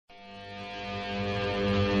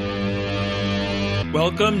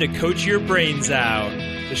Welcome to Coach Your Brains Out,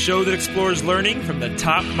 the show that explores learning from the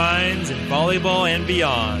top minds in volleyball and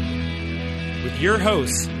beyond. With your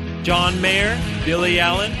hosts, John Mayer, Billy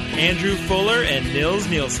Allen, Andrew Fuller, and Nils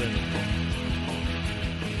Nielsen.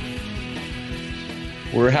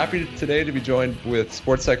 We're happy today to be joined with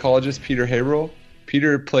sports psychologist Peter Haberl.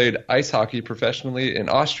 Peter played ice hockey professionally in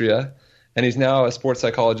Austria, and he's now a sports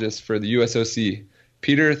psychologist for the USOC.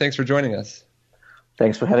 Peter, thanks for joining us.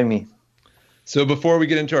 Thanks for having me. So before we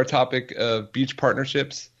get into our topic of beach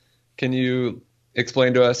partnerships, can you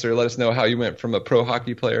explain to us or let us know how you went from a pro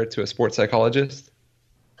hockey player to a sports psychologist?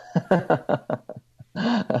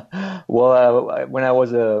 Well, when I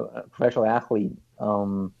was a professional athlete,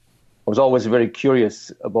 I was always very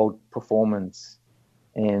curious about performance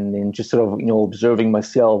and just sort of, observing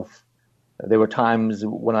myself. There were times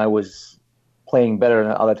when I was playing better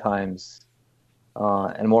than other times.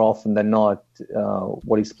 And more often than not,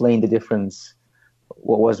 what explained the difference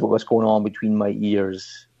what was going on between my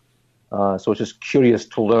ears. So I was just curious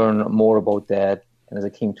to learn more about that. And as I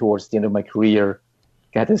came towards the end of my career,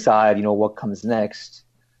 I had to decide, what comes next.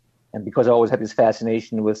 And because I always had this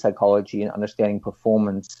fascination with psychology and understanding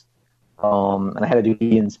performance, and I had a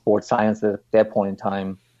degree in sports science at that point in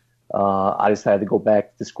time, I decided to go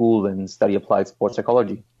back to school and study applied sports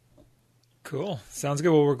psychology. Cool. Sounds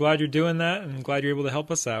good. Well, we're glad you're doing that and glad you're able to help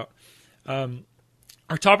us out.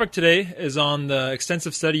 Our topic today is on the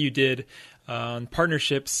extensive study you did on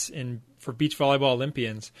partnerships for beach volleyball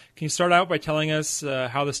Olympians. Can you start out by telling us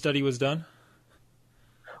how the study was done?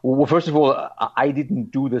 Well, first of all, I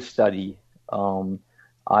didn't do the study.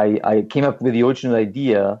 I came up with the original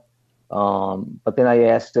idea, but then I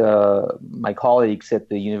asked my colleagues at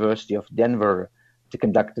the University of Denver to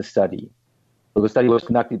conduct the study. So the study was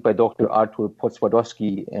conducted by Dr. Artur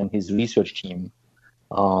Podswadowski and his research team.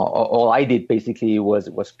 All I did basically was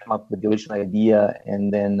come up with the original idea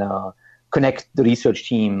and then connect the research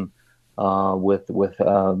team with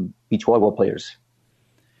beach volleyball players.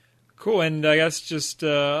 Cool. And I guess just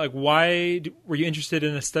why were you interested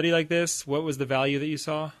in a study like this? What was the value that you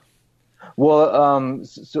saw? Well,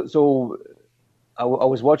 so I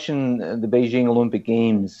was watching the Beijing Olympic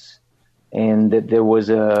Games, and there was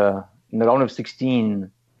in the round of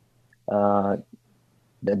 16,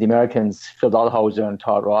 the Americans, Phil Dahlhauser and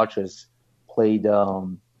Todd Rogers, played a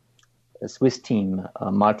Swiss team,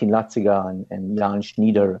 Martin Latziga and Jan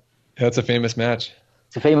Schneider. That's a famous match.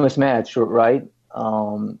 It's a famous match, right?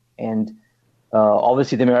 And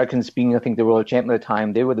obviously the Americans, being, I think, the world champion at the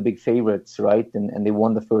time, they were the big favorites, right? And they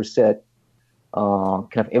won the first set.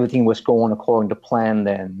 Kind of everything was going according to plan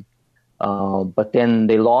then. But then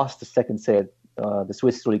they lost the second set. The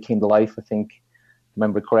Swiss really came to life, I think.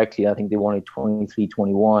 Remember correctly, I think they won it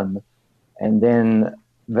 23-21. And then,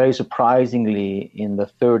 very surprisingly, in the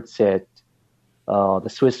third set, the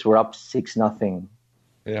Swiss were up 6-0.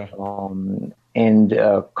 Yeah. And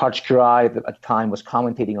Coach Kirai at the time was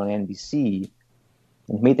commentating on NBC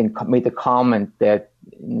and made the comment that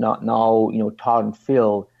now, Todd and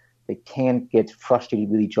Phil, they can't get frustrated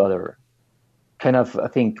with each other. Kind of, I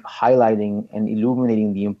think, highlighting and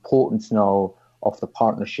illuminating the importance now of the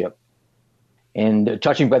partnership. And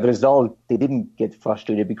judging by the result, they didn't get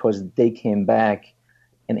frustrated because they came back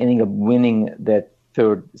and ending up winning that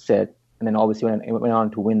third set, and then obviously went on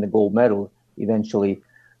to win the gold medal eventually.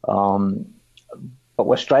 But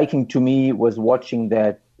what's striking to me was watching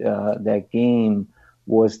that game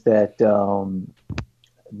was that the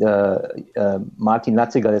Martin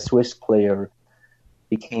Latziga, the Swiss player,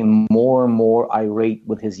 became more and more irate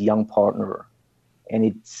with his young partner. And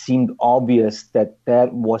it seemed obvious that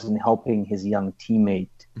wasn't helping his young teammate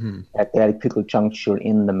at that critical juncture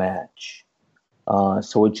in the match.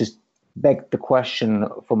 So it just begged the question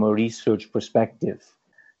from a research perspective,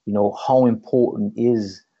 how important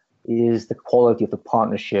is the quality of the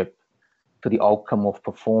partnership to the outcome of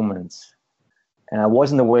performance? And I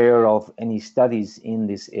wasn't aware of any studies in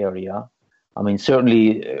this area. I mean,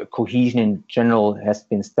 certainly cohesion in general has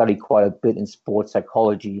been studied quite a bit in sports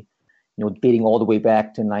psychology, dating all the way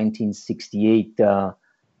back to 1968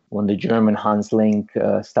 when the German Hans Lenk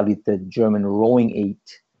studied the German rowing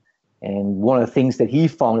eight. And one of the things that he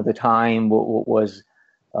found at the time was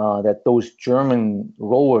that those German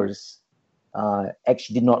rowers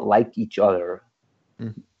actually did not like each other,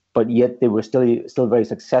 but yet they were still very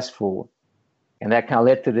successful. And that kind of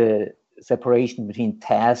led to the separation between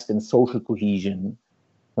task and social cohesion.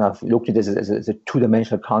 I've looked at this as a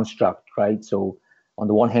two-dimensional construct, right? So on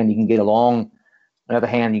the one hand, you can get along. On the other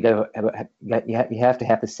hand, you have to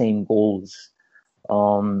have the same goals.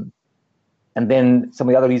 And then some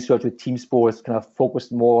of the other research with team sports kind of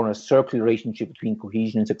focused more on a circular relationship between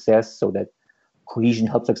cohesion and success, so that cohesion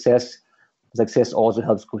helps success. Success also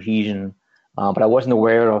helps cohesion. But I wasn't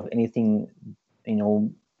aware of anything,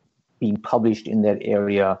 being published in that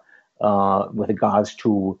area with regards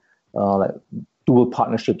to dual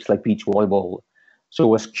partnerships like beach volleyball. So I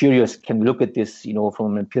was curious, can we look at this,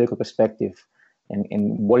 from an empirical perspective,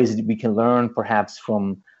 and what is it we can learn perhaps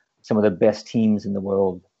from some of the best teams in the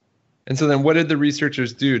world? And so then what did the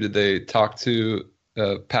researchers do? Did they talk to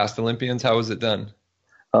past Olympians? How was it done?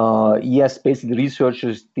 Yes, basically the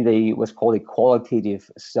researchers did what's called a qualitative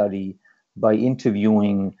study by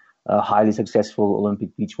interviewing highly successful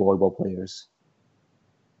Olympic beach volleyball players.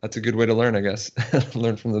 That's a good way to learn, I guess.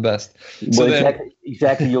 Learn from the best. So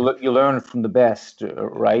exactly. You learn from the best,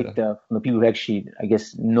 right? Yeah. From the people who actually, I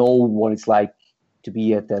guess, know what it's like to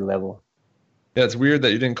be at that level. Yeah, it's weird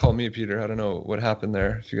that you didn't call me, Peter. I don't know what happened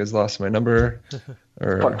there. If you guys lost my number,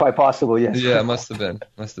 or quite possible, yes. Yeah, it must have been.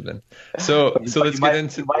 So let's get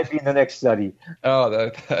into. You might be in the next study. Oh,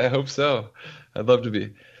 I hope so. I'd love to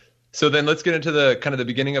be. So then let's get into the kind of the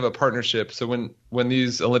beginning of a partnership. So when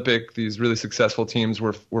these really successful teams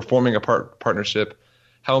were forming a partnership,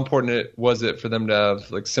 how important was it for them to have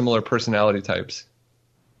like similar personality types?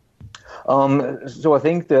 So I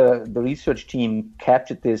think the research team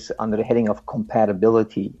captured this under the heading of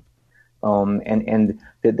compatibility, and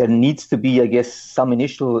there needs to be, I guess, some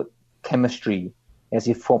initial chemistry as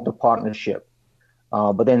you form the partnership.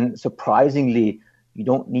 But then, surprisingly, you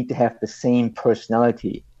don't need to have the same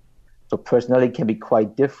personality. So personality can be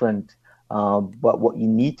quite different, but what you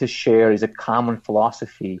need to share is a common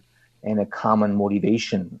philosophy and a common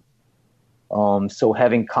motivation. So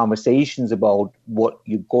having conversations about what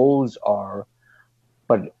your goals are,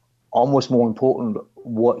 but almost more important,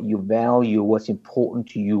 what you value, what's important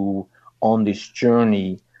to you on this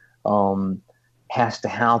journey, has to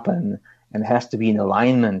happen and has to be in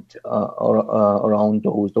alignment around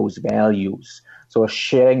those values. So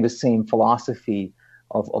sharing the same philosophy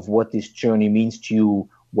of what this journey means to you,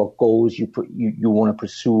 what goals you want to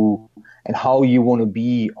pursue, and how you want to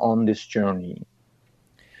be on this journey.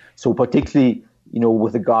 So particularly,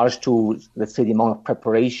 with regards to, let's say, the amount of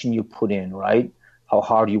preparation you put in, right? How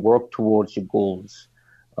hard you work towards your goals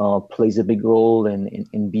plays a big role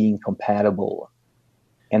in being compatible.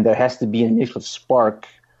 And there has to be an initial spark,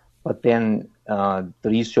 but then the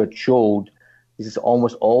research showed this is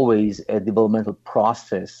almost always a developmental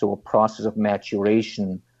process, so a process of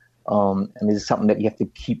maturation. And this is something that you have to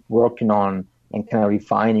keep working on and kind of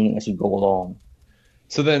refining as you go along.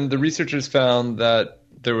 So then the researchers found that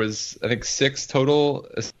there was, I think, 6 total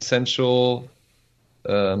essential,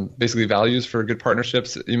 basically values for good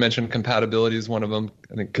partnerships. You mentioned compatibility is one of them.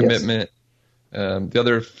 I think commitment. Yes. The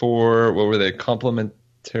other 4, what were they?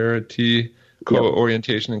 Complementarity,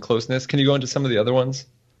 co-orientation, and closeness. Can you go into some of the other ones?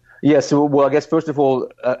 Yeah. So, well, I guess first of all,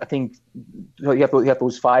 I think you have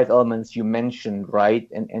those 5 elements you mentioned, right?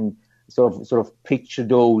 And sort of picture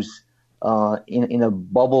those in a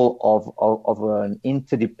bubble of an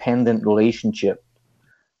interdependent relationship.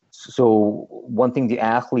 So one thing the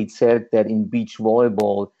athlete said that in beach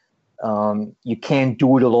volleyball, you can't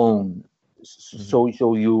do it alone. So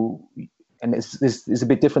you, and this is a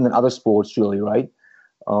bit different than other sports, really, right?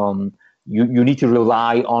 You need to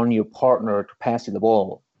rely on your partner to pass you the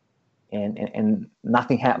ball, and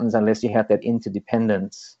nothing happens unless you have that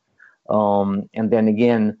interdependence. And then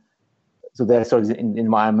again, so there's sort of an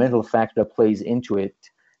environmental factor that plays into it,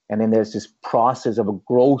 and then there's this process of a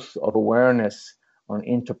growth of awareness on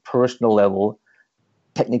interpersonal level,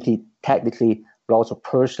 technically, but also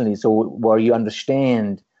personally. So where you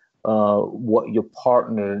understand what your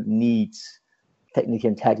partner needs, technically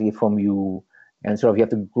and tactically from you, and sort of you have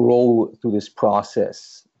to grow through this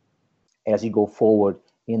process as you go forward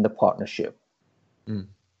in the partnership. Mm.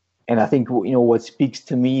 And I think what speaks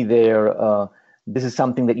to me there, this is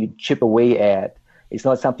something that you chip away at. It's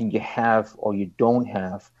not something you have or you don't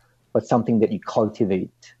have, but something that you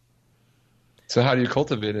cultivate. So how do you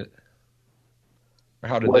cultivate it? Or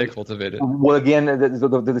how did they cultivate it? Well, again,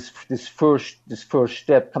 this first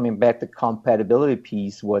step, coming back to compatibility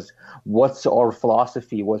piece, was what's our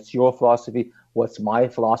philosophy? What's your philosophy? What's my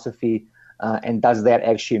philosophy? And does that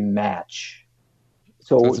actually match?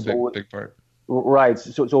 So that's a big part. Right.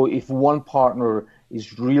 So if one partner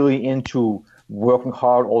is really into working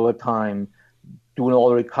hard all the time, doing all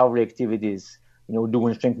the recovery activities,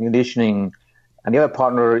 doing strength and conditioning, and the other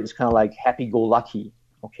partner is kind of like happy-go-lucky,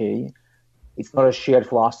 okay? It's not a shared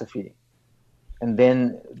philosophy. And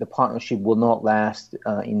then the partnership will not last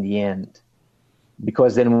in the end.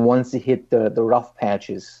 Because then once you hit the rough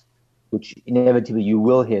patches, which inevitably you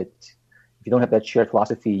will hit, if you don't have that shared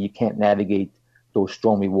philosophy, you can't navigate those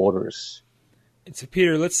stormy waters. So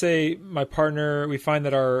Peter, let's say my partner, we find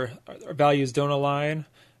that our values don't align.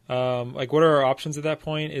 Like, what are our options at that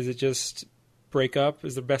point? Is it just break up?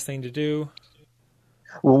 Is the best thing to do?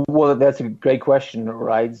 Well, that's a great question,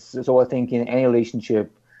 right? So I think in any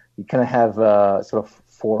relationship, you kind of have sort of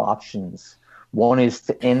four options. One is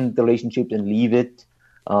to end the relationship and leave it.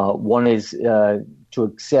 One is to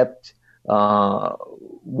accept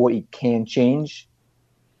what you can change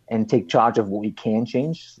and take charge of what you can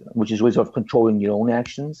change, which is really sort of controlling your own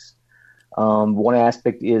actions. One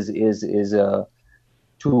aspect is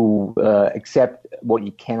to accept what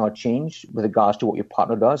you cannot change with regards to what your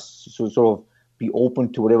partner does. So sort of be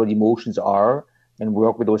open to whatever the emotions are and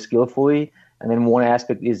work with those skillfully. And then one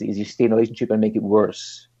aspect is you stay in a relationship and make it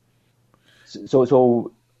worse.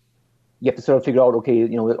 So you have to sort of figure out, okay,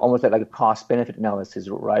 almost like a cost-benefit analysis,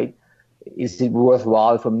 right? Is it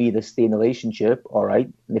worthwhile for me to stay in a relationship? All right.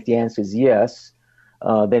 And if the answer is yes,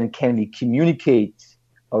 then can we communicate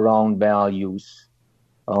around values,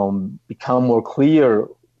 become more clear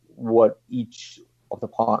what each of the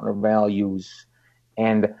partner values,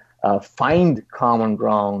 and find common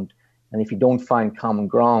ground? And if you don't find common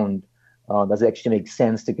ground, does it actually make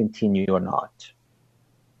sense to continue or not?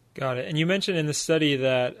 Got it. And you mentioned in the study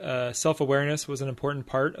that self-awareness was an important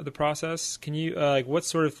part of the process. Can you, what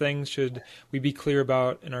sort of things should we be clear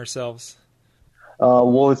about in ourselves?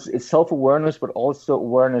 Well, it's self-awareness, but also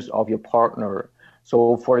awareness of your partner.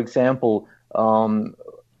 So, for example,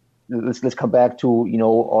 let's come back to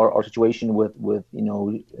our situation with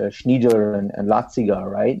Schneider and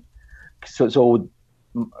Latziger, right? So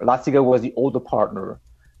Latziger was the older partner.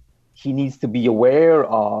 He needs to be aware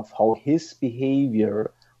of how his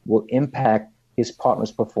behavior will impact his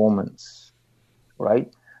partner's performance,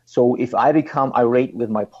 right? So if I become irate with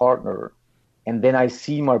my partner and then I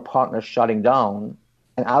see my partner shutting down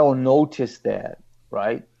and I don't notice that,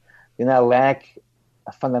 right? Then I lack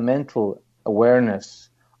a fundamental awareness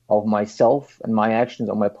of myself and my actions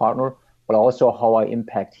on my partner, but also how I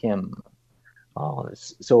impact him.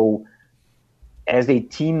 So as a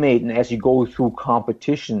teammate and as you go through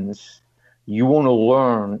competitions, you want to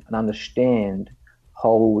learn and understand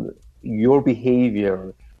how your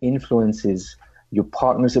behavior influences your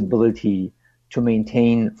partner's ability to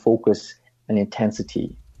maintain focus and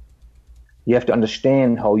intensity. You have to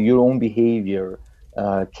understand how your own behavior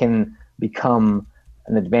can become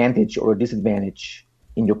an advantage or a disadvantage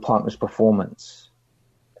in your partner's performance.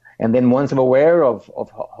 And then once I'm aware of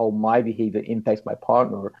how my behavior impacts my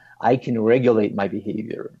partner, I can regulate my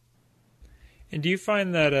behavior. And do you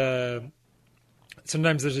find that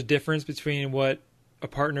sometimes there's a difference between what a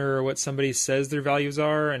partner or what somebody says their values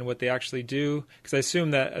are and what they actually do? Because I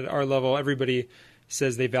assume that at our level, everybody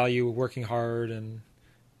says they value working hard and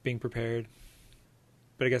being prepared.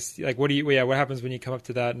 But I guess, what happens when you come up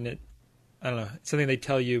to that and I don't know, it's something they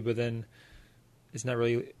tell you, but then it's not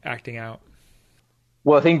really acting out?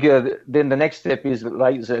 Well, I think then the next step is,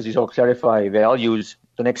 right, as you sort of clarify values,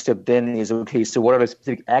 the next step then is, okay, so what are the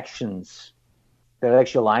specific actions that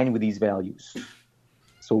actually align with these values?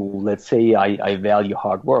 So let's say I value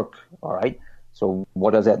hard work, all right? So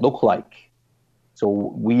what does that look like? So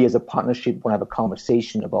we as a partnership want to have a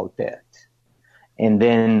conversation about that. And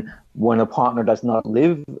then when a partner does not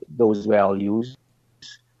live those values,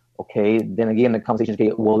 okay, then again the conversation is,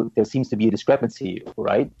 okay, well, there seems to be a discrepancy,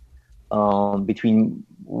 right, between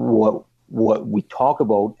what we talk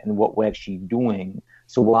about and what we're actually doing.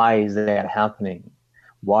 So why is that happening?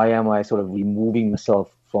 Why am I sort of removing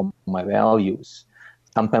myself from my values?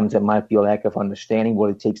 Sometimes it might be a lack of understanding what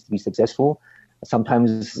it takes to be successful.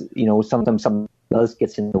 Sometimes something else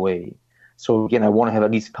gets in the way. So again, I want to have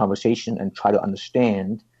at least a conversation and try to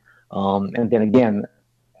understand. And then again,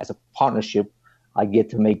 as a partnership, I get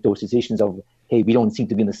to make those decisions of, hey, we don't seem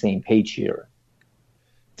to be on the same page here.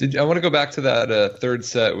 I want to go back to that third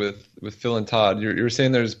set with Phil and Todd. You were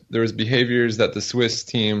saying there was behaviors that the Swiss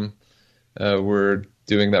team were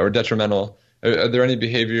doing that were detrimental. Are there any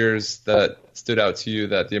behaviors that stood out to you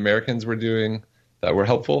that the Americans were doing that were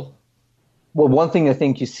helpful? Well, one thing I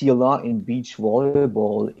think you see a lot in beach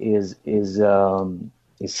volleyball is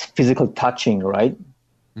physical touching, right?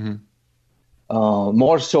 Mm-hmm.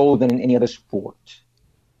 More so than in any other sport.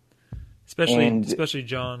 Especially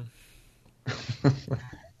John.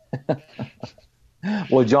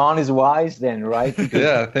 Well, John is wise then, right?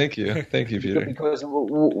 Yeah, thank you, Peter. Because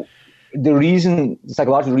the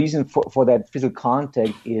psychological reason for that physical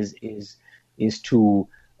contact is to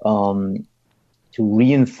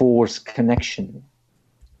reinforce connection,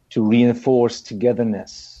 to reinforce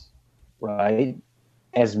togetherness, right?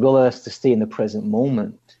 As well as to stay in the present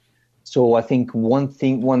moment. So I think one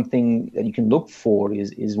thing that you can look for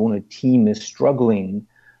is when a team is struggling,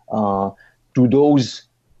 do those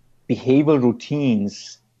behavioral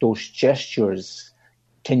routines, those gestures,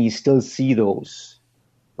 can you still see those,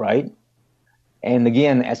 right? And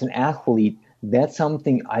again, as an athlete, that's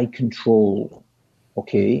something I control,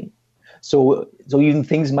 okay? So even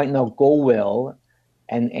things might not go well,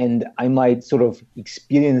 and I might sort of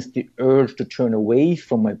experience the urge to turn away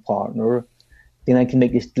from my partner, then I can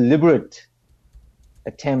make these deliberate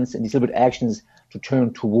attempts and deliberate actions to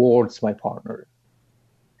turn towards my partner.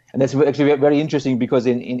 And that's actually very interesting because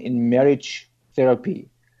in marriage therapy,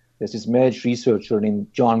 there's this marriage researcher named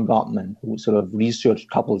John Gottman who sort of researched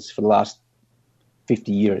couples for the last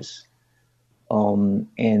 50 years.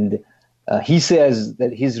 He says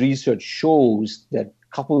that his research shows that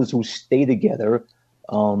couples who stay together,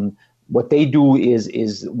 what they do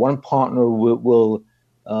is one partner will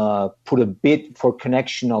put a bid for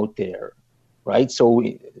connection out there, right? So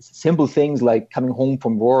simple things like coming home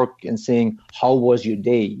from work and saying, how was your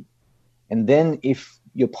day? And then if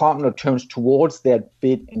your partner turns towards that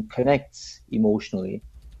bid and connects emotionally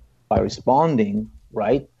by responding,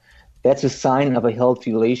 right, that's a sign of a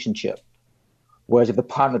healthy relationship. Whereas if the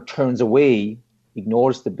partner turns away,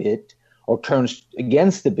 ignores the bid, or turns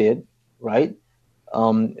against the bid, right,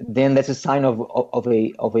 then that's a sign of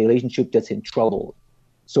a relationship that's in trouble.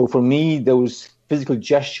 So for me, those physical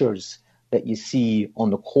gestures that you see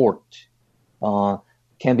on the court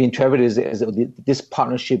can be interpreted as this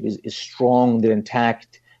partnership is strong, they're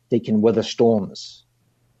intact, they can weather storms.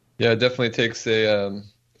 Yeah, it definitely takes a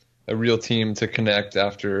real team to connect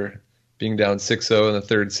after being down 6-0 in the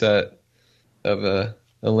third set of an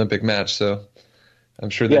Olympic match. So I'm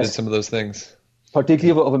sure they did some of those things.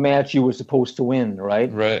 Particularly of a match you were supposed to win,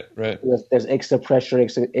 right? Right. There's extra pressure,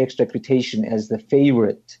 extra expectation as the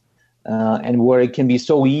favorite, and where it can be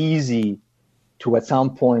so easy to at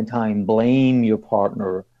some point in time blame your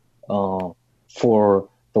partner for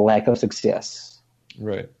the lack of success.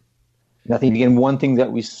 Right. And I think, again, one thing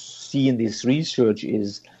that we see in this research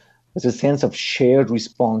is there's a sense of shared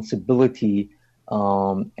responsibility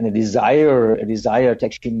and a desire to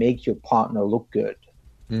actually make your partner look good.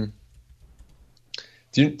 Mm.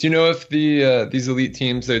 Do you know if these elite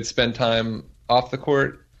teams, they'd spend time off the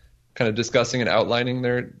court kind of discussing and outlining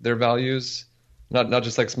their values? Not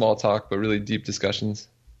just like small talk, but really deep discussions?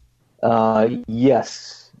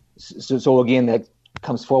 Yes. So again, that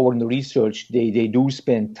comes forward in the research. They do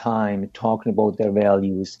spend time talking about their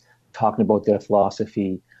values, talking about their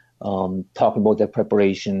philosophy, talking about their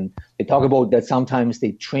preparation. They talk about that sometimes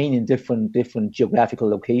they train in different geographical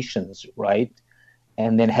locations, right?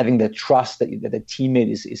 And then having the trust that the teammate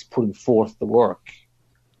is putting forth the work,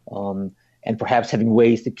 and perhaps having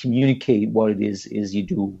ways to communicate what it is you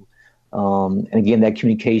do. And again, that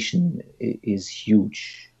communication is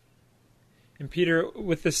huge. And Peter,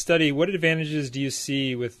 with this study, what advantages do you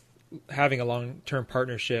see with having a long-term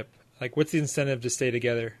partnership? Like, what's the incentive to stay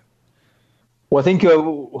together? Well, I think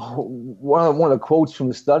one of the quotes from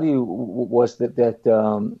the study was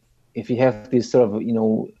that if you have this sort of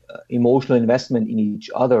emotional investment in each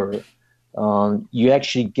other, you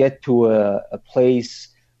actually get to a place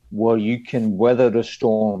where you can weather the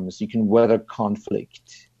storms, you can weather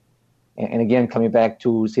conflict. And again, coming back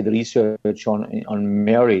to, say, the research on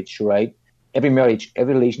marriage, right? Every marriage,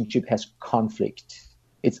 every relationship has conflict.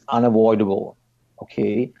 It's unavoidable,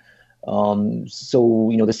 okay?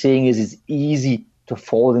 So, the saying is, it's easy to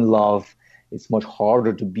fall in love. It's much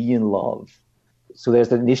harder to be in love. So there's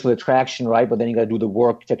the initial attraction, right? But then you got to do the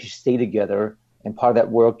work to actually stay together. And part of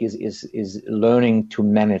that work is learning to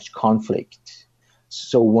manage conflict.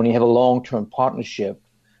 So when you have a long-term partnership,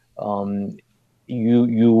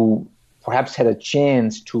 you perhaps had a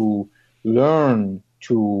chance to learn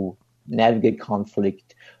to navigate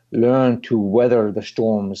conflict, learn to weather the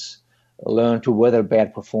storms, learn to weather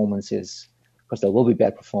bad performances, because there will be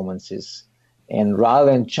bad performances. And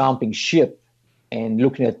rather than jumping ship and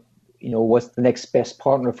looking at, what's the next best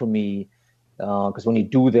partner for me, because when you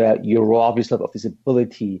do that, you rob yourself of this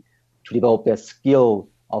ability to develop that skill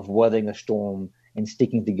of weathering a storm and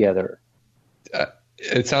sticking together.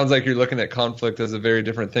 It sounds like you're looking at conflict as a very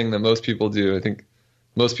different thing than most people do. I think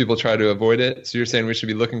most people try to avoid it. So you're saying we should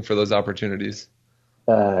be looking for those opportunities.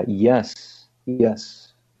 Yes.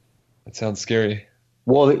 That sounds scary.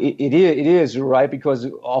 Well, it is, right? Because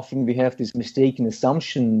often we have this mistaken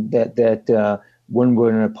assumption that when we're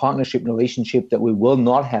in a partnership, relationship, that we will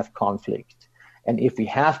not have conflict. And if we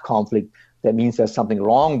have conflict, that means there's something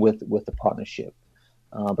wrong with the partnership.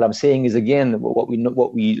 But I'm saying is, again, what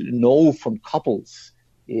we know from couples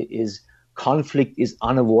is conflict is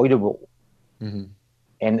unavoidable. Mm-hmm.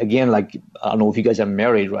 And again, like, I don't know if you guys are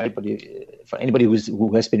married, right? But for anybody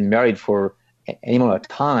who has been married for any amount of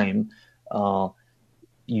time,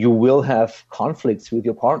 you will have conflicts with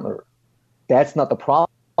your partner. That's not the problem.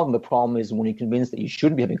 The problem is when you're convinced that you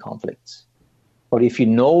shouldn't be having conflicts. But if you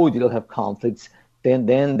know you'll have conflicts,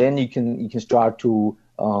 then you can start to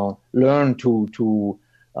learn to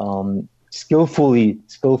skillfully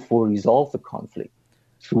resolve the conflict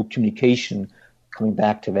through communication, coming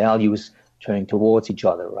back to values, turning towards each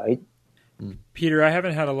other, right? Peter, I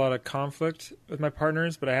haven't had a lot of conflict with my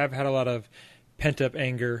partners, but I have had a lot of pent-up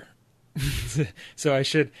anger. So I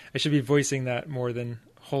should be voicing that more than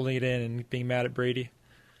holding it in and being mad at Brady.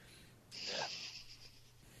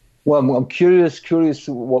 Well, I'm curious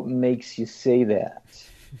what makes you say that.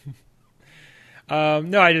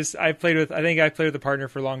 No, I played with a partner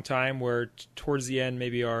for a long time where towards the end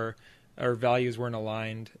maybe our values weren't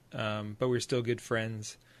aligned, but we were still good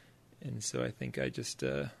friends. And so I think I just,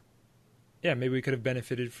 maybe we could have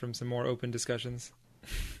benefited from some more open discussions.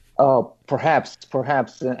 Perhaps,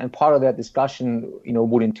 and part of that discussion,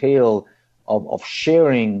 would entail of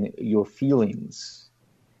sharing your feelings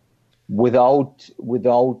without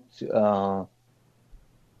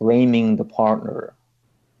blaming the partner.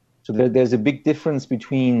 So there's a big difference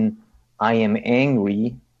between I am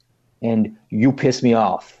angry and you piss me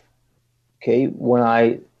off. Okay, when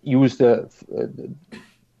I use the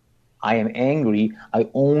I am angry, I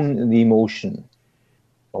own the emotion.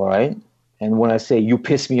 All right, and when I say you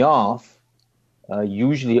piss me off,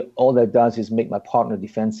 usually all that does is make my partner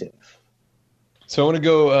defensive. So I want to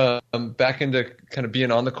go back into kind of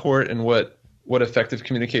being on the court and what effective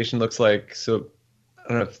communication looks like. So I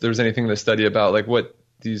don't know if there's anything in the study about like what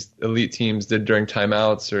these elite teams did during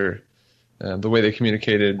timeouts or the way they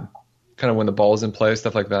communicated kind of when the ball is in play,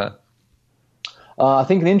 stuff like that. I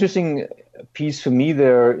think an interesting piece for me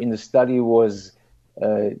there in the study was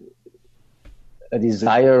a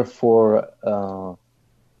desire for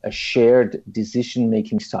a shared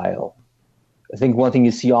decision-making style. I think one thing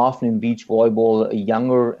you see often in beach volleyball, a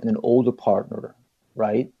younger and an older partner,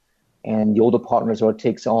 right? And the older partner sort of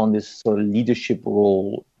takes on this sort of leadership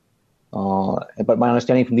role. But my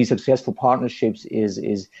understanding from these successful partnerships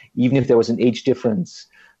is even if there was an age difference,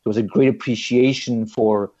 there was a great appreciation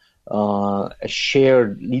for a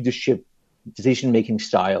shared leadership decision-making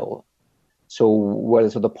style. So where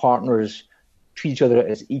the partners treat each other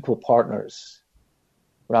as equal partners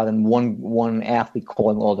rather than one athlete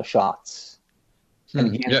calling all the shots.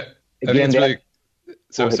 And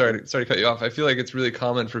sorry to cut you off. I feel like it's really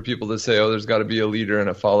common for people to say, there's got to be a leader and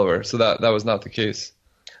a follower. So that was not the case.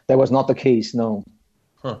 That was not the case, no.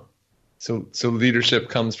 Huh. So leadership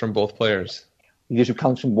comes from both players. Leadership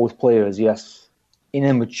comes from both players, yes, in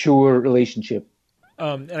a mature relationship.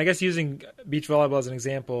 And I guess using beach volleyball as an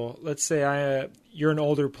example, let's say you're an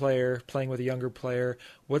older player playing with a younger player.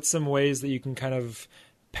 What's some ways that you can kind of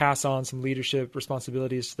pass on some leadership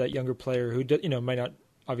responsibilities to that younger player who might not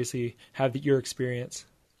obviously have your experience?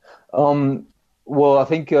 Well, I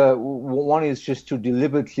think one is just to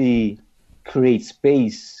deliberately create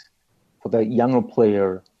space for that younger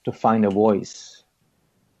player to find a voice,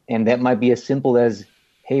 and that might be as simple as,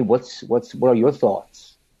 "Hey, what are your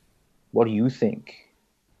thoughts? What do you think?"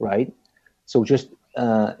 Right? So just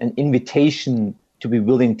an invitation to be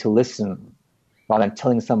willing to listen rather than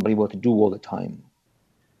telling somebody what to do all the time.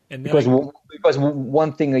 And because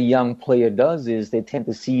one thing a young player does is they tend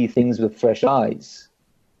to see things with fresh eyes.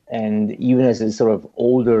 And even as a sort of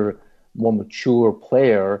older, more mature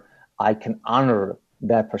player, I can honor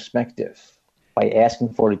that perspective by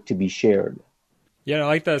asking for it to be shared. Yeah, I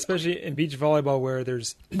like that, especially in beach volleyball where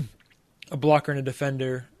there's a blocker and a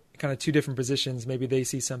defender, kind of two different positions. Maybe they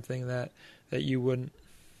see something that you wouldn't.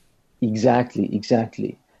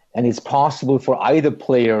 Exactly. And it's possible for either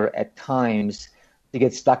player at times to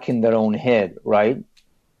get stuck in their own head, right?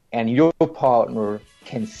 And your partner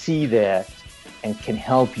can see that and can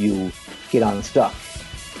help you get unstuck.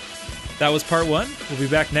 That was part one. We'll be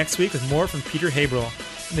back next week with more from Peter Haberl.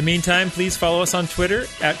 In the meantime, please follow us on Twitter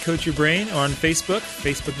 @CoachYourBrain or on Facebook,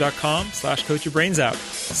 facebook.com/CoachYourBrainsOut.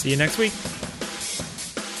 See you next week.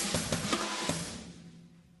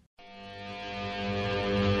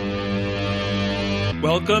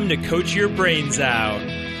 Welcome to Coach Your Brains Out,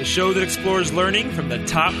 the show that explores learning from the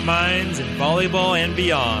top minds in volleyball and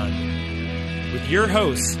beyond. With your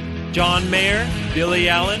hosts, John Mayer, Billy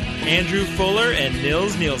Allen, Andrew Fuller, and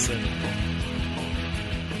Nils Nielsen.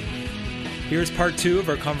 Here's part two of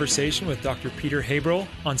our conversation with Dr. Peter Haberl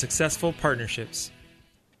on successful partnerships.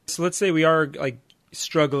 So let's say we are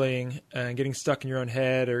struggling and getting stuck in your own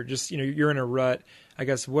head, or just you're in a rut. I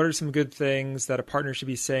guess, what are some good things that a partner should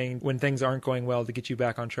be saying when things aren't going well to get you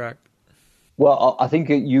back on track? Well, I think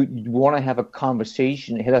you want to have a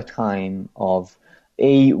conversation ahead of time of,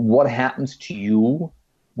 A, what happens to you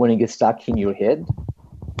when it gets stuck in your head,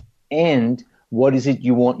 and what is it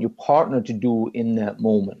you want your partner to do in that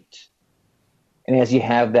moment. And as you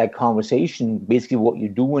have that conversation, basically what you're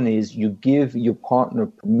doing is you give your partner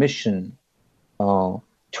permission to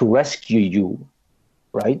rescue you,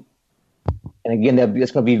 right? And again,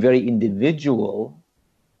 that's going to be very individual,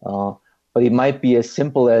 but it might be as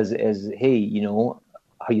simple as hey, you know,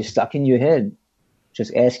 are you stuck in your head?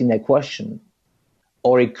 Just asking that question.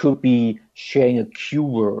 Or it could be sharing a cue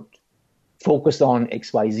word focused on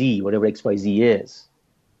XYZ, whatever XYZ is.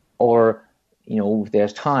 Or, you know, if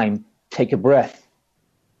there's time, take a breath.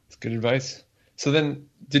 That's good advice. So then,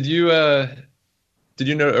 did you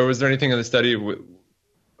know, or was there anything in the study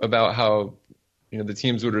about how, you know, the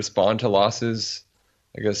teams would respond to losses?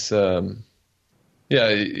 I guess, even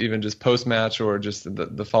just post match or just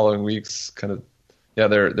the following weeks, kind of,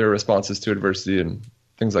 their responses to adversity and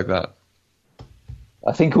things like that.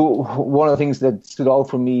 I think one of the things that stood out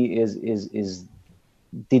for me is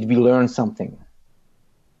did we learn something?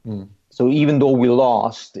 So even though we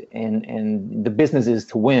lost, and the business is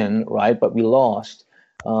to win, right? But we lost.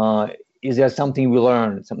 Is there something we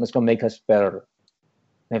learned? Something that's going to make us better?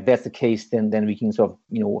 And if that's the case, then we can sort of,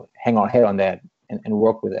 you know, hang our head on that and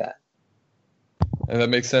work with that. And that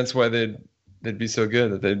makes sense why they'd be so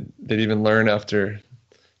good, that they'd even learn after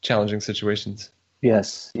challenging situations.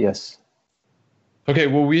 Yes. Okay,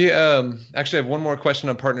 well, we actually have one more question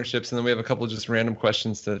on partnerships, and then we have a couple of just random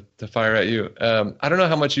questions to fire at you. I don't know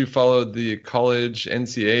how much you followed the college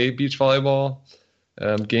NCAA beach volleyball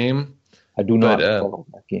game. I do not follow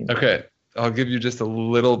that game. Okay, I'll give you just a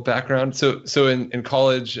little background. So in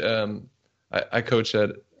college, I coach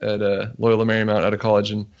at Loyola Marymount out of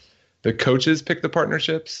college, and the coaches pick the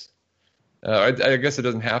partnerships. I guess it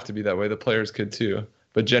doesn't have to be that way. The players could too,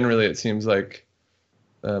 but generally it seems like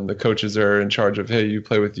the coaches are in charge of, hey, you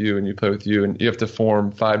play with you and you play with you, and you have to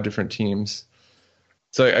form 5 different teams.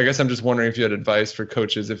 So I guess I'm just wondering if you had advice for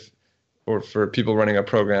coaches or for people running a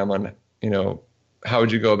program on, you know, how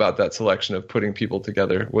would you go about that selection of putting people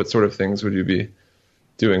together? What sort of things would you be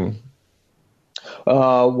doing?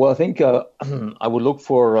 Well, I think I would look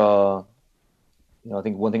for, I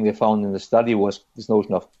think one thing they found in the study was this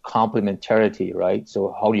notion of complementarity, right?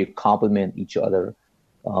 So how do you complement each other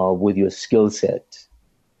with your skill set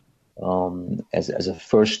as a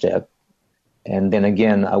first step? And then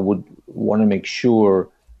again, I would want to make sure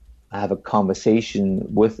I have a conversation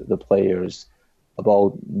with the players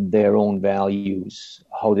about their own values,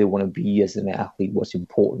 how they want to be as an athlete, what's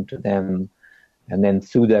important to them. And then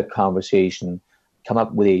through that conversation, come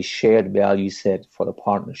up with a shared value set for the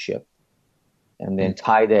partnership. And then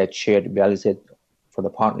tie that shared value set for the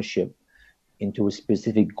partnership into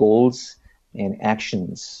specific goals and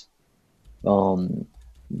actions with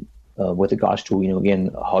regards to,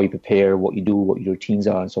 again, how you prepare, what you do, what your routines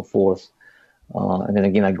are, and so forth. And then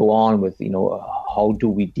again, I go on with, how do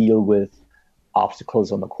we deal with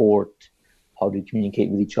obstacles on the court? How do we communicate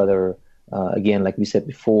with each other? Again, like we said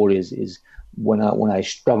before, is when I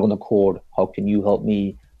struggle on the court, how can you help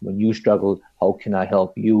me? When you struggle, how can I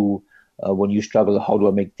help you? When you struggle, how do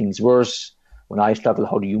I make things worse? When I struggle,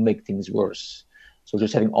 how do you make things worse? So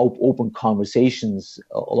just having open conversations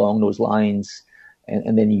along those lines,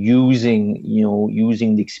 and then using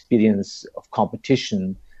the experience of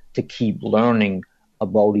competition to keep learning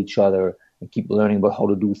about each other and keep learning about how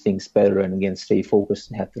to do things better, and again, stay focused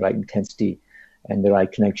and have the right intensity and the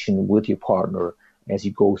right connection with your partner as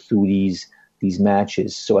you go through these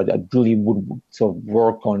matches. So I really would sort of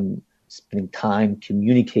work on spending time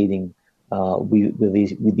communicating with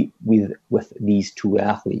these two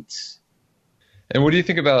athletes. And what do you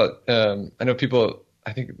think about? I know people.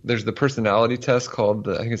 I think there's the personality test called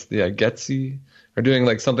I think it's the IGETSI, or doing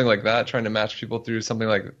like something like that, trying to match people through something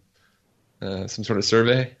like some sort of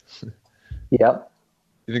survey. Yep.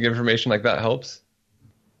 Do you think information like that helps?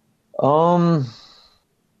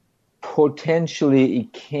 Potentially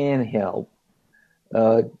it can help.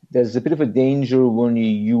 There's a bit of a danger when you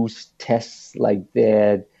use tests like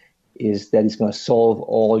that, is that it's going to solve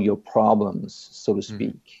all your problems, so to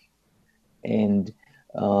speak. And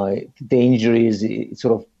the danger is it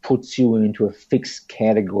sort of puts you into a fixed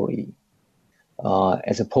category,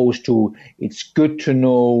 as opposed to it's good to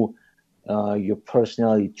know your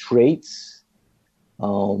personality traits,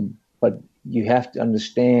 but you have to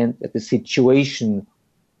understand that the situation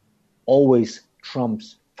always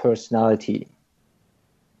trumps personality.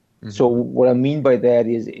 So what I mean by that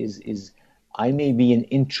is I may be an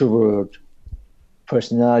introvert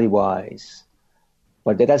personality-wise.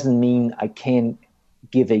 But that doesn't mean I can't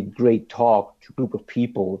give a great talk to a group of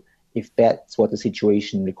people if that's what the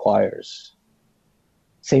situation requires.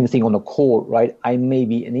 Same thing on the court, right? I may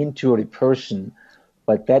be an introverted person,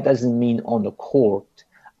 but that doesn't mean on the court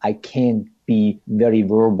I can't be very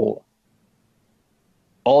verbal.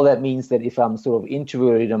 All that means that if I'm sort of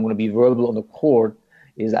introverted, I'm going to be verbal on the court,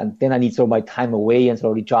 then I need sort of my time away and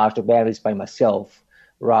sort of recharge the batteries by myself,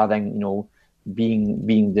 rather than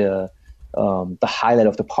being the highlight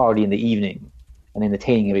of the party in the evening and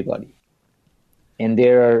entertaining everybody. And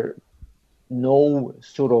there are no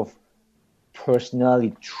sort of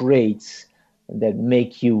personality traits that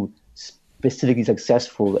make you specifically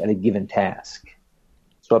successful at a given task.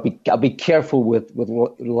 So I'll be careful with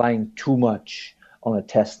relying too much on a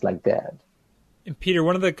test like that. And Peter,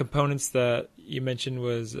 one of the components that you mentioned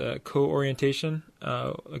was co-orientation.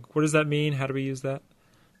 What does that mean? How do we use that?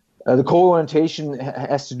 The co-orientation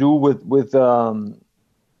has to do with the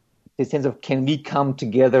sense of, can we come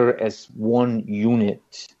together as one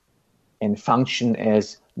unit and function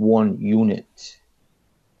as one unit?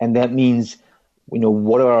 And that means,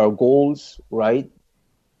 what are our goals, right?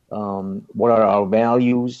 What are our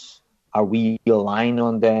values? Are we aligned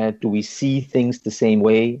on that? Do we see things the same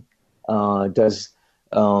way? Do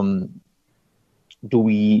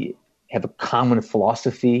we have a common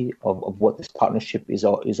philosophy of what this partnership is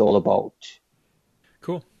all about?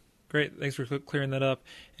 Cool. Great. Thanks for clearing that up.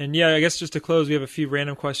 And yeah, I guess just to close, we have a few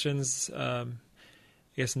random questions. I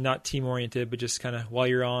guess not team-oriented, but just kind of while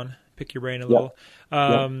you're on, pick your brain a little.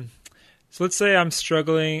 So let's say I'm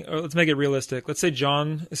struggling, or let's make it realistic. Let's say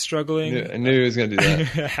John is struggling. Yeah, I knew he was going to do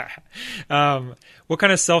that. What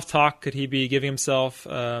kind of self-talk could he be giving himself to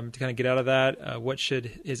kind of get out of that? What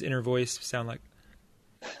should his inner voice sound like?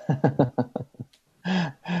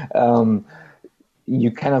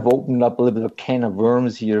 You kind of opened up a little bit of a can of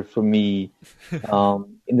worms here for me,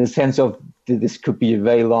 in the sense of this could be a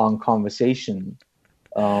very long conversation,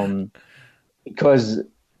 because,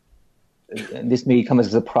 and this may come as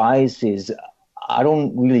a surprise, is I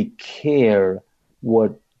don't really care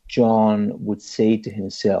what John would say to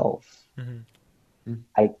himself. Mm-hmm.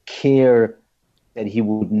 I care that he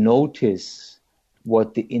would notice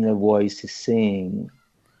what the inner voice is saying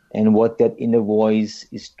and what that inner voice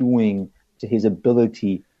is doing to his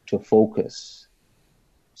ability to focus.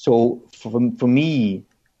 So for me,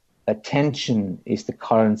 attention is the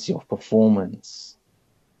currency of performance,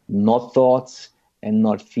 not thoughts and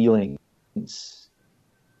not feelings.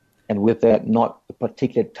 And with that, not a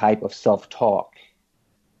particular type of self-talk.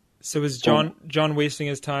 So is John wasting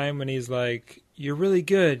his time when he's like, you're really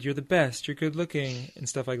good, you're the best, you're good looking, and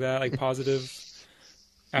stuff like that, like positive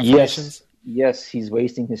affirmations? Yes, he's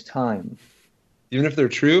wasting his time. Even if they're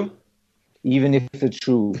true? Even if they're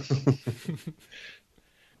true.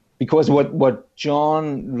 Because what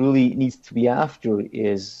John really needs to be after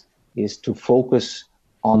is to focus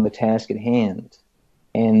on the task at hand.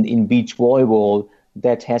 And in beach volleyball,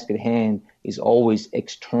 that task at hand is always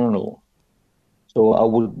external. So I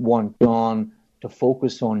would want John to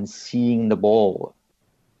focus on seeing the ball.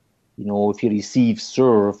 If you receive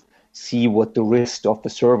serve, see what the wrist of the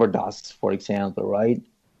server does, for example, right?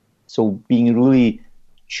 So being really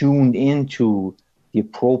tuned into the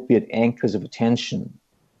appropriate anchors of attention.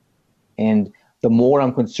 And the more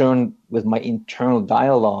I'm concerned with my internal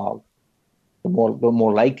dialogue, the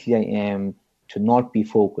more likely I am to not be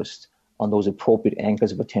focused on those appropriate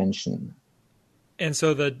anchors of attention. And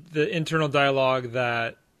so the internal dialogue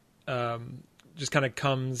that just kind of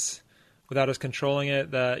comes without us controlling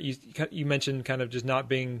it, that you mentioned kind of just not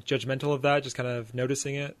being judgmental of that, just kind of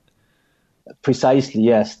noticing it? Precisely,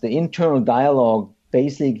 yes. The internal dialogue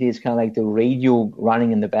basically is kind of like the radio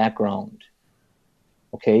running in the background.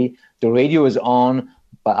 Okay? The radio is on,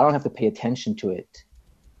 but I don't have to pay attention to it.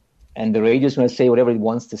 And the radio is going to say whatever it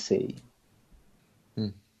wants to say.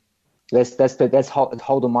 That's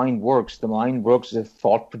how the mind works. The mind works as a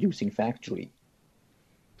thought-producing factory,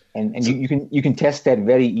 and you can test that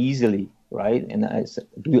very easily, right? And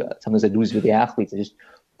sometimes I do this with the athletes. I just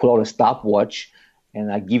pull out a stopwatch,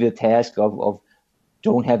 and I give it a task of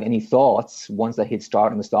don't have any thoughts once I hit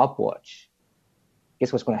start on the stopwatch.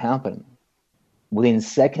 Guess what's going to happen? Within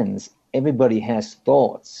seconds, everybody has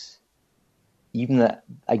thoughts. Even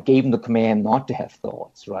I gave them the command not to have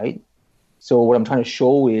thoughts, right? So what I'm trying to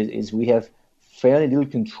show is we have fairly little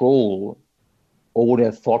control over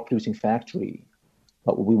that thought-producing factory.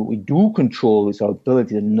 But what we do control is our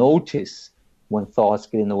ability to notice when thoughts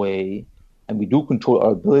get in the way, and we do control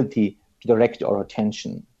our ability to direct our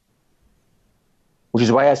attention. Which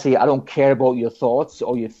is why I say I don't care about your thoughts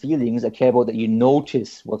or your feelings. I care about that you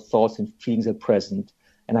notice what thoughts and feelings are present.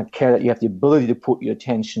 And I care that you have the ability to put your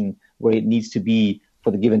attention where it needs to be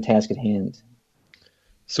for the given task at hand.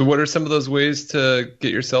 So what are some of those ways to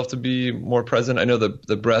get yourself to be more present? I know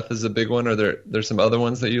the breath is a big one. Are there's some other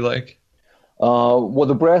ones that you like? Well,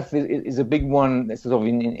 the breath is a big one. Sort of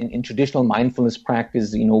in traditional mindfulness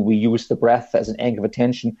practice, we use the breath as an anchor of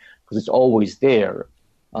attention because it's always there.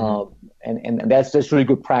 And that's really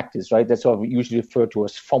good practice, right? That's what we usually refer to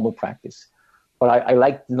as formal practice. But I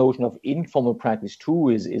like the notion of informal practice too,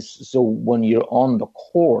 is so when you're on the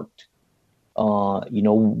court,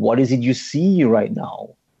 what is it you see right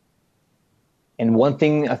now? And one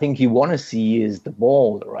thing I think you want to see is the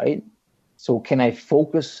ball, right? So can I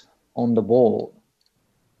focus on the ball?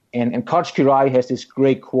 And Coach Kirai has this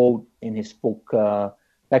great quote in his book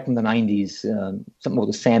back in the 90s, something about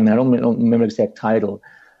the Sandman. I don't remember the exact title.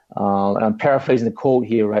 And I'm paraphrasing the quote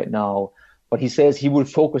here right now. But he says he would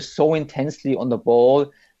focus so intensely on the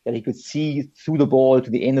ball that he could see through the ball to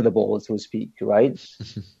the end of the ball, so to speak, right?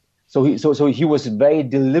 So he was very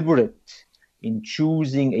deliberate in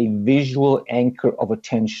choosing a visual anchor of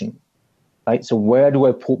attention, right? So where do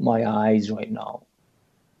I put my eyes right now?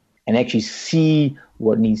 And actually see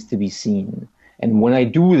what needs to be seen. And when I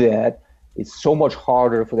do that, it's so much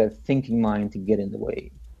harder for that thinking mind to get in the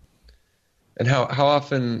way. And how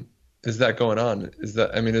often is that going on?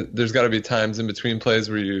 There's got to be times in between plays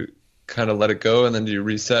where you kind of let it go, and then do you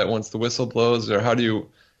reset once the whistle blows, or how do you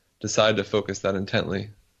decide to focus that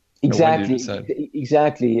intently? Exactly.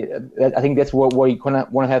 I think that's where you kind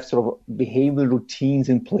of want to have sort of behavioral routines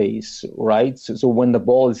in place, right? So when the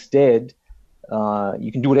ball is dead,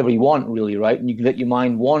 you can do whatever you want, really, right? And you can let your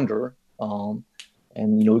mind wander, and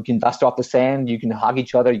you can dust off the sand, you can hug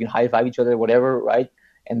each other, you can high five each other, whatever, right?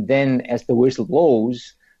 And then as the whistle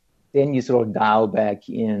blows, then you sort of dial back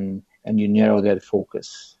in and you narrow that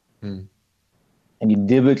focus. And you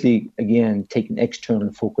deliberately, again, take an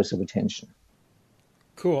external focus of attention.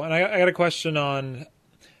 Cool. And I got a question on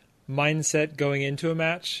mindset going into a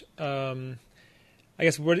match. I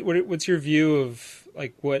guess what's your view of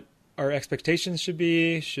like what our expectations should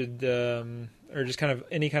be? Or just kind of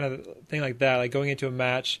any kind of thing like that, like going into a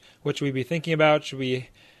match, what should we be thinking about?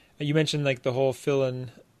 You mentioned like the whole Phil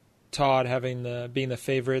and Todd being the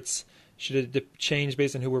favorites. Should it change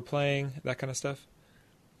based on who we're playing? That kind of stuff.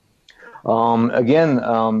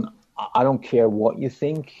 I don't care what you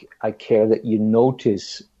think. I care that you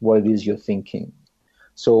notice what it is you're thinking.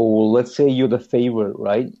 So let's say you're the favorite,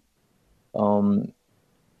 right? When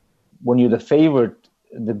you're the favorite,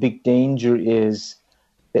 the big danger is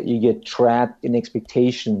that you get trapped in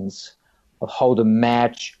expectations of how the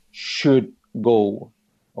match should go.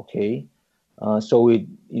 Okay, so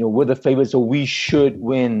we're the favorite, so we should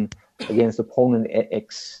win against opponent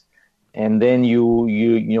X, and then you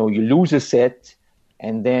lose a set,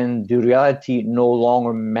 and then the reality no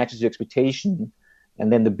longer matches your expectation, and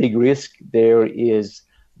then the big risk there is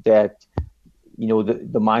that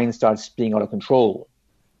the mind starts spinning out of control,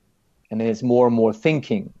 and then it's more and more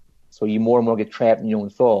thinking, so you more and more get trapped in your own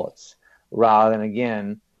thoughts, rather than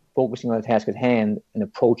again focusing on the task at hand and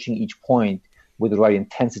approaching each point with the right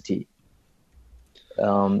intensity.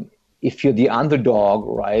 If you're the underdog,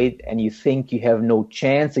 right, and you think you have no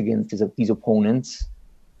chance against these opponents,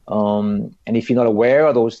 and if you're not aware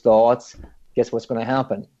of those thoughts, guess what's going to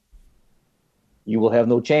happen? You will have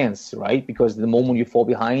no chance, right? Because the moment you fall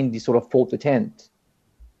behind, you sort of fold the tent.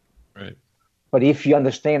 Right. But if you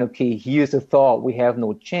understand, okay, here's the thought, we have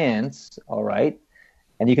no chance, all right,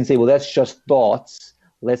 and you can say, well, that's just thoughts.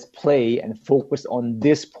 Let's play and focus on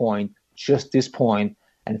this point, just this point,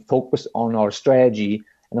 and focus on our strategy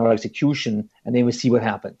and our execution, and then we see what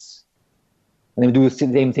happens. And then we do the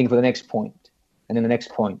same thing for the next point, and then the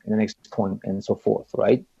next point, and the next point, and so forth,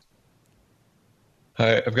 right?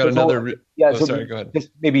 Hi, I've got another... Sorry, go ahead.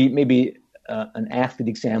 Just maybe an athlete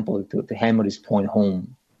example to hammer this point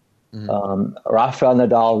home. Rafael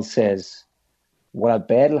Nadal says, what I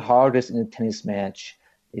battle hardest in a tennis match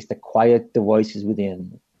is to quiet the voices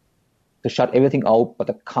within, to shut everything out but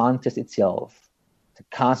the contest itself, to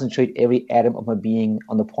concentrate every atom of my being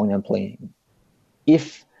on the point I'm playing.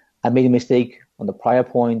 If I made a mistake on the prior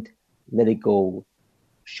point, let it go.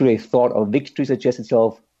 Should a thought of victory suggest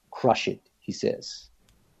itself, crush it, he says.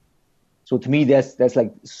 So to me, that's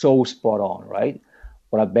like so spot on, right?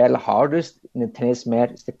 What I battle hardest in a tennis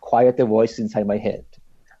match is to quiet the voices inside my head.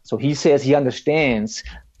 So he says he understands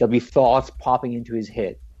there'll be thoughts popping into his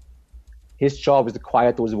head. His job is to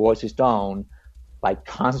quiet those voices down by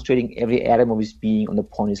concentrating every atom of his being on the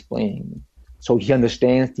point he's playing. So he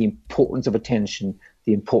understands the importance of attention,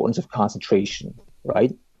 the importance of concentration.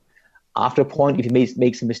 right? After a point, if he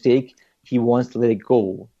makes a mistake, he wants to let it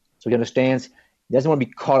go. So he understands he doesn't want to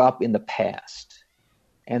be caught up in the past.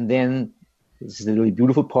 And then, this is the really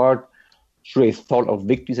beautiful part, through a thought of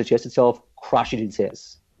victory suggests itself, crush it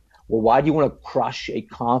says. Well, why do you want to crush a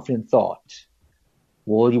confident thought?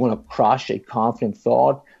 Well, you want to crush a confident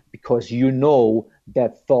thought because you know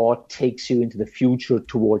that thought takes you into the future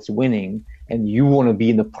towards winning, and you want to be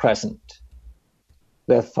in the present.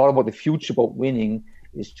 The thought about the future, about winning,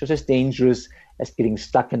 is just as dangerous as getting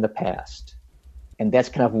stuck in the past. And that's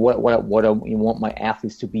kind of what I want my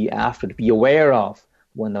athletes to be after, to be aware of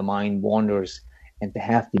when the mind wanders, and to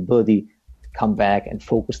have the ability to come back and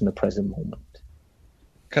focus in the present moment.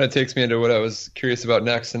 Kind of takes me into what I was curious about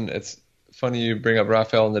next, and it's funny you bring up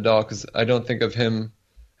Rafael Nadal, because I don't think of him,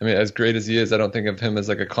 I mean, as great as he is, I don't think of him as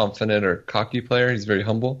like a confident or cocky player. He's very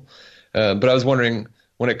humble. But I was wondering,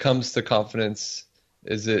 when it comes to confidence,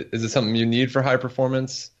 is it something you need for high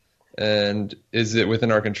performance? And is it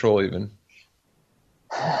within our control even?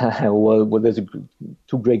 Well, there's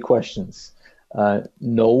two great questions.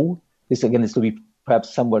 No, this will be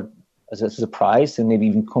perhaps somewhat as a surprise and maybe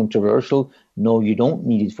even controversial. No, you don't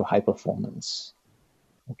need it for high performance.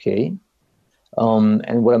 Okay?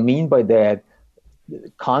 And what I mean by that,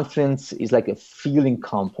 confidence is like a feeling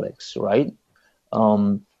complex, right?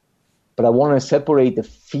 But I want to separate the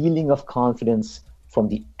feeling of confidence from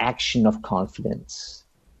the action of confidence.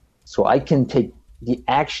 So I can take the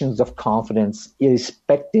actions of confidence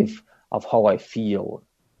irrespective of how I feel.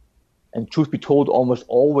 And truth be told, almost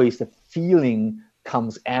always the feeling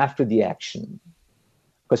comes after the action.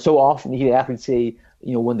 Because so often you hear athletes say,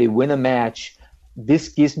 when they win a match, this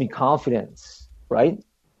gives me confidence, right?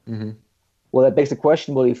 Mm-hmm. Well, that begs the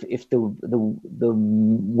question, well, if the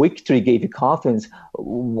victory gave you confidence,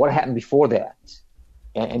 what happened before that?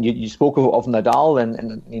 And you spoke of Nadal,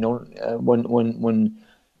 and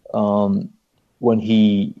when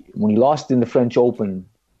he lost in the French Open,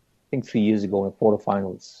 I think 3 years ago in the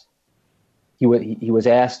quarterfinals, he was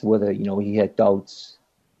asked whether he had doubts,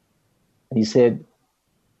 and he said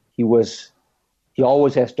he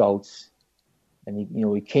always has doubts, and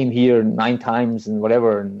he came here 9 times and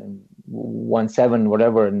whatever and won 7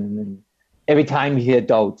 whatever, and every time he had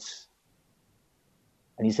doubts,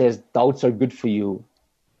 and he says doubts are good for you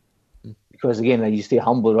because again, you stay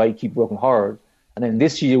humble, right? Keep working hard. And then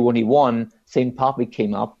this year when he won, same topic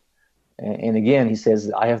came up. And again, he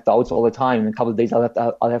says, I have doubts all the time. In a couple of days,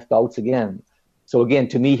 I'll have doubts again. So again,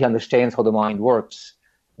 to me, he understands how the mind works.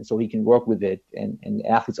 And so he can work with it. And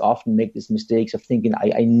athletes often make these mistakes of thinking,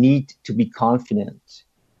 I need to be confident.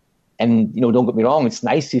 And, don't get me wrong, it's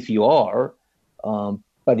nice if you are.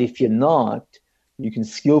 But if you're not, you can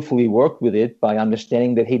skillfully work with it by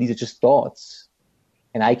understanding that, hey, these are just thoughts.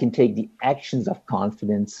 And I can take the actions of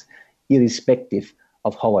confidence irrespective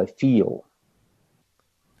of how I feel.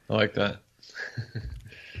 I like that.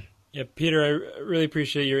 Yeah, Peter, I really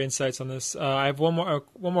appreciate your insights on this. I have one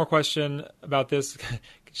more question about this.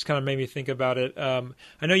 Just kind of made me think about it.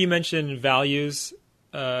 I know you mentioned values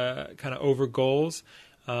kind of over goals.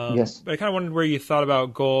 Yes. But I kind of wondered where you thought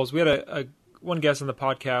about goals. We had one guest on the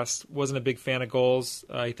podcast wasn't a big fan of goals.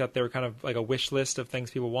 He thought they were kind of like a wish list of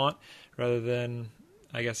things people want rather than,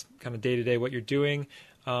 I guess, kind of day-to-day what you're doing.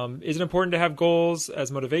 Is it important to have goals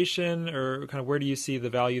as motivation, or kind of where do you see the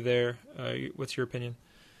value there? What's your opinion?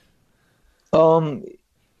 Well,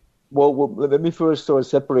 let me first sort of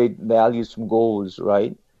separate values from goals,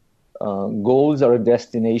 right? Goals are a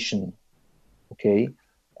destination, okay?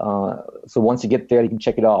 So once you get there, you can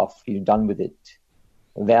check it off. You're done with it.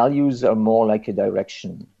 Values are more like a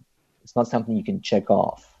direction. It's not something you can check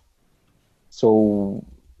off. So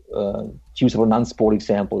to use a non-sport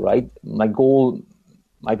example, right? My goal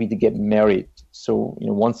might be to get married. So,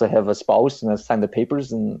 once I have a spouse and I sign the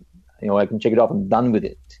papers and, I can check it off, I'm done with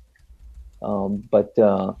it. But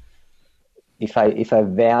if I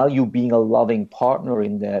value being a loving partner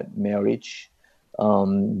in that marriage,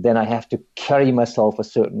 then I have to carry myself a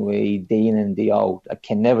certain way day in and day out. I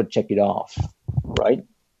can never check it off, right?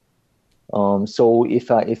 So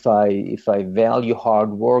if I value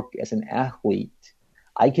hard work as an athlete,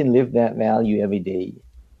 I can live that value every day.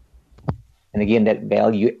 And again, that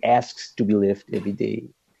value asks to be lived every day.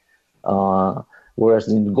 Whereas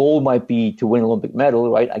the goal might be to win an Olympic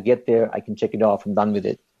medal, right? I get there, I can check it off, I'm done with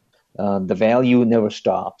it. The value never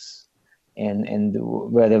stops. And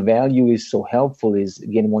where the value is so helpful is,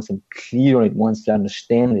 again, once I'm clear on it, once I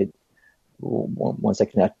understand it, once I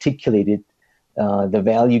can articulate it, the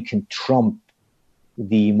value can trump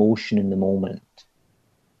the emotion in the moment.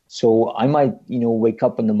 So I might, wake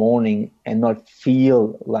up in the morning and not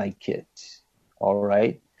feel like it, all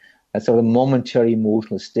right? That's sort of a momentary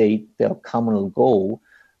emotional state. They'll come and they'll go.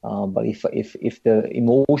 But if the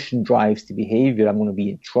emotion drives the behavior, I'm going to be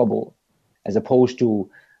in trouble. As opposed to,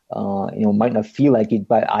 might not feel like it,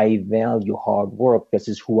 but I value hard work. This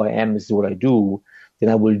is who I am. This is what I do. Then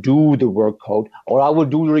I will do the workout, or I will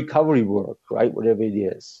do the recovery work, right? Whatever it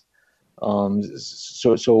is.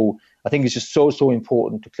 So I think it's just so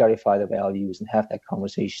important to clarify the values and have that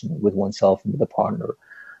conversation with oneself and with a partner.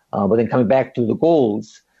 But then coming back to the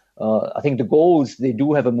goals, I think the goals, they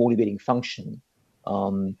do have a motivating function.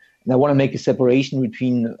 And I want to make a separation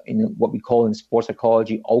between what we call in sports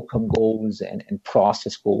psychology outcome goals and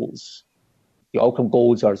process goals. The outcome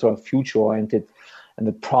goals are sort of future oriented, and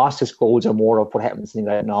the process goals are more of what happens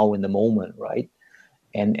right now in the moment, right?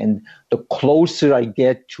 And the closer I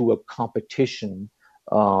get to a competition,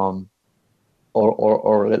 or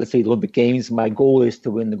let's say the Olympic Games, my goal is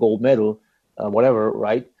to win the gold medal, whatever,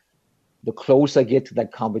 right? The closer I get to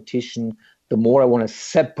that competition, the more I want to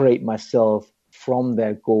separate myself from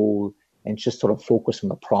that goal and just sort of focus on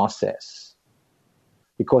the process.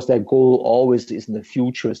 Because that goal always is in the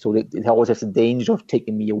future, so it always has the danger of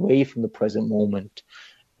taking me away from the present moment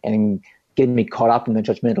and getting me caught up in the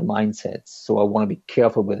judgmental mindsets. So I want to be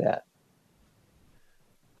careful with that.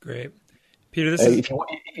 Great. Peter, if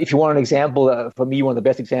you want an example, for me, one of the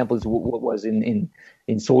best examples was in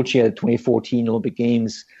Sochi at the 2014 Olympic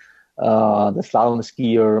Games. The slalom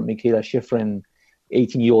skier, Mikaela Shiffrin,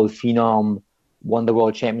 18-year-old phenom, won the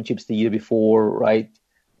World Championships the year before, right?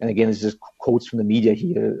 And again, it's just quotes from the media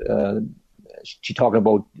here. She talking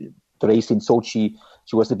about the race in Sochi.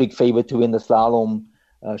 She was the big favorite to win the slalom.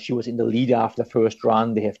 She was in the lead after the first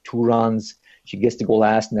run. They have 2 runs. She gets to go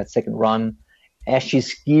last in that second run. As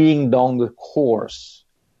she's skiing down the course,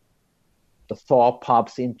 the thought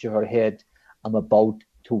pops into her head, I'm about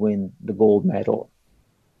to win the gold medal.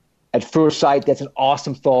 At first sight, that's an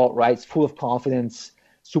awesome thought, right? It's full of confidence,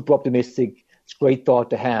 super optimistic. It's a great thought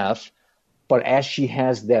to have. But as she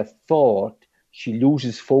has that thought, she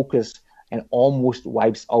loses focus and almost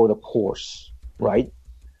wipes out the course, right?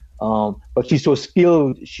 But she's so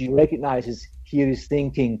skilled, she recognizes here is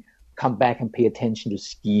thinking, come back and pay attention to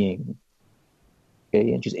skiing.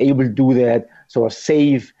 Okay, and she's able to do that, so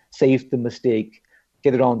save the mistake,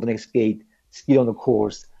 get it on the next gate, ski on the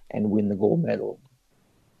course, and win the gold medal.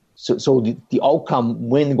 So the outcome,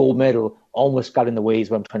 win the gold medal, almost got in the way is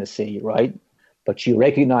what I'm trying to say, right? But she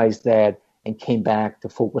recognized that and came back to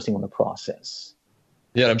focusing on the process.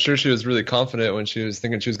 Yeah, I'm sure she was really confident when she was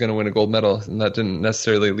thinking she was going to win a gold medal, and that didn't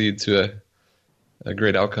necessarily lead to a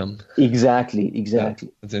great outcome. Exactly. Yeah,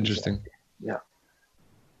 that's interesting. Exactly. Yeah.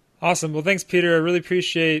 Awesome. Well, thanks, Peter. I really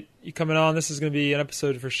appreciate you coming on. This is going to be an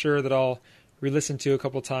episode for sure that I'll re-listen to a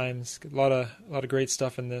couple times. A lot of great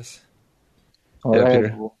stuff in this. All right.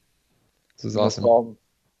 Peter. This was awesome.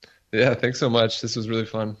 Yeah, thanks so much. This was really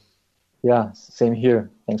fun. Yeah, same here.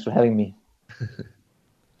 Thanks for having me.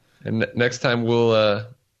 And next time we'll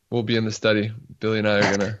be in the study. Billy and I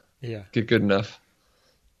are gonna get good enough.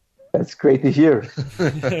 That's great to hear.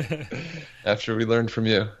 After we learned from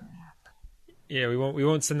you. Yeah, we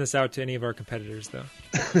won't send this out to any of our competitors though.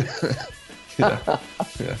 Yeah.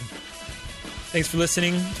 Thanks for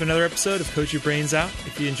listening to another episode of Coach Your Brains Out.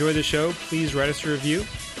 If you enjoy the show, please write us a review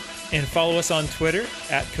and follow us on Twitter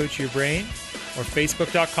 @CoachYourBrain or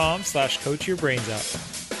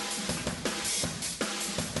Facebook.com/CoachYourBrainsOut.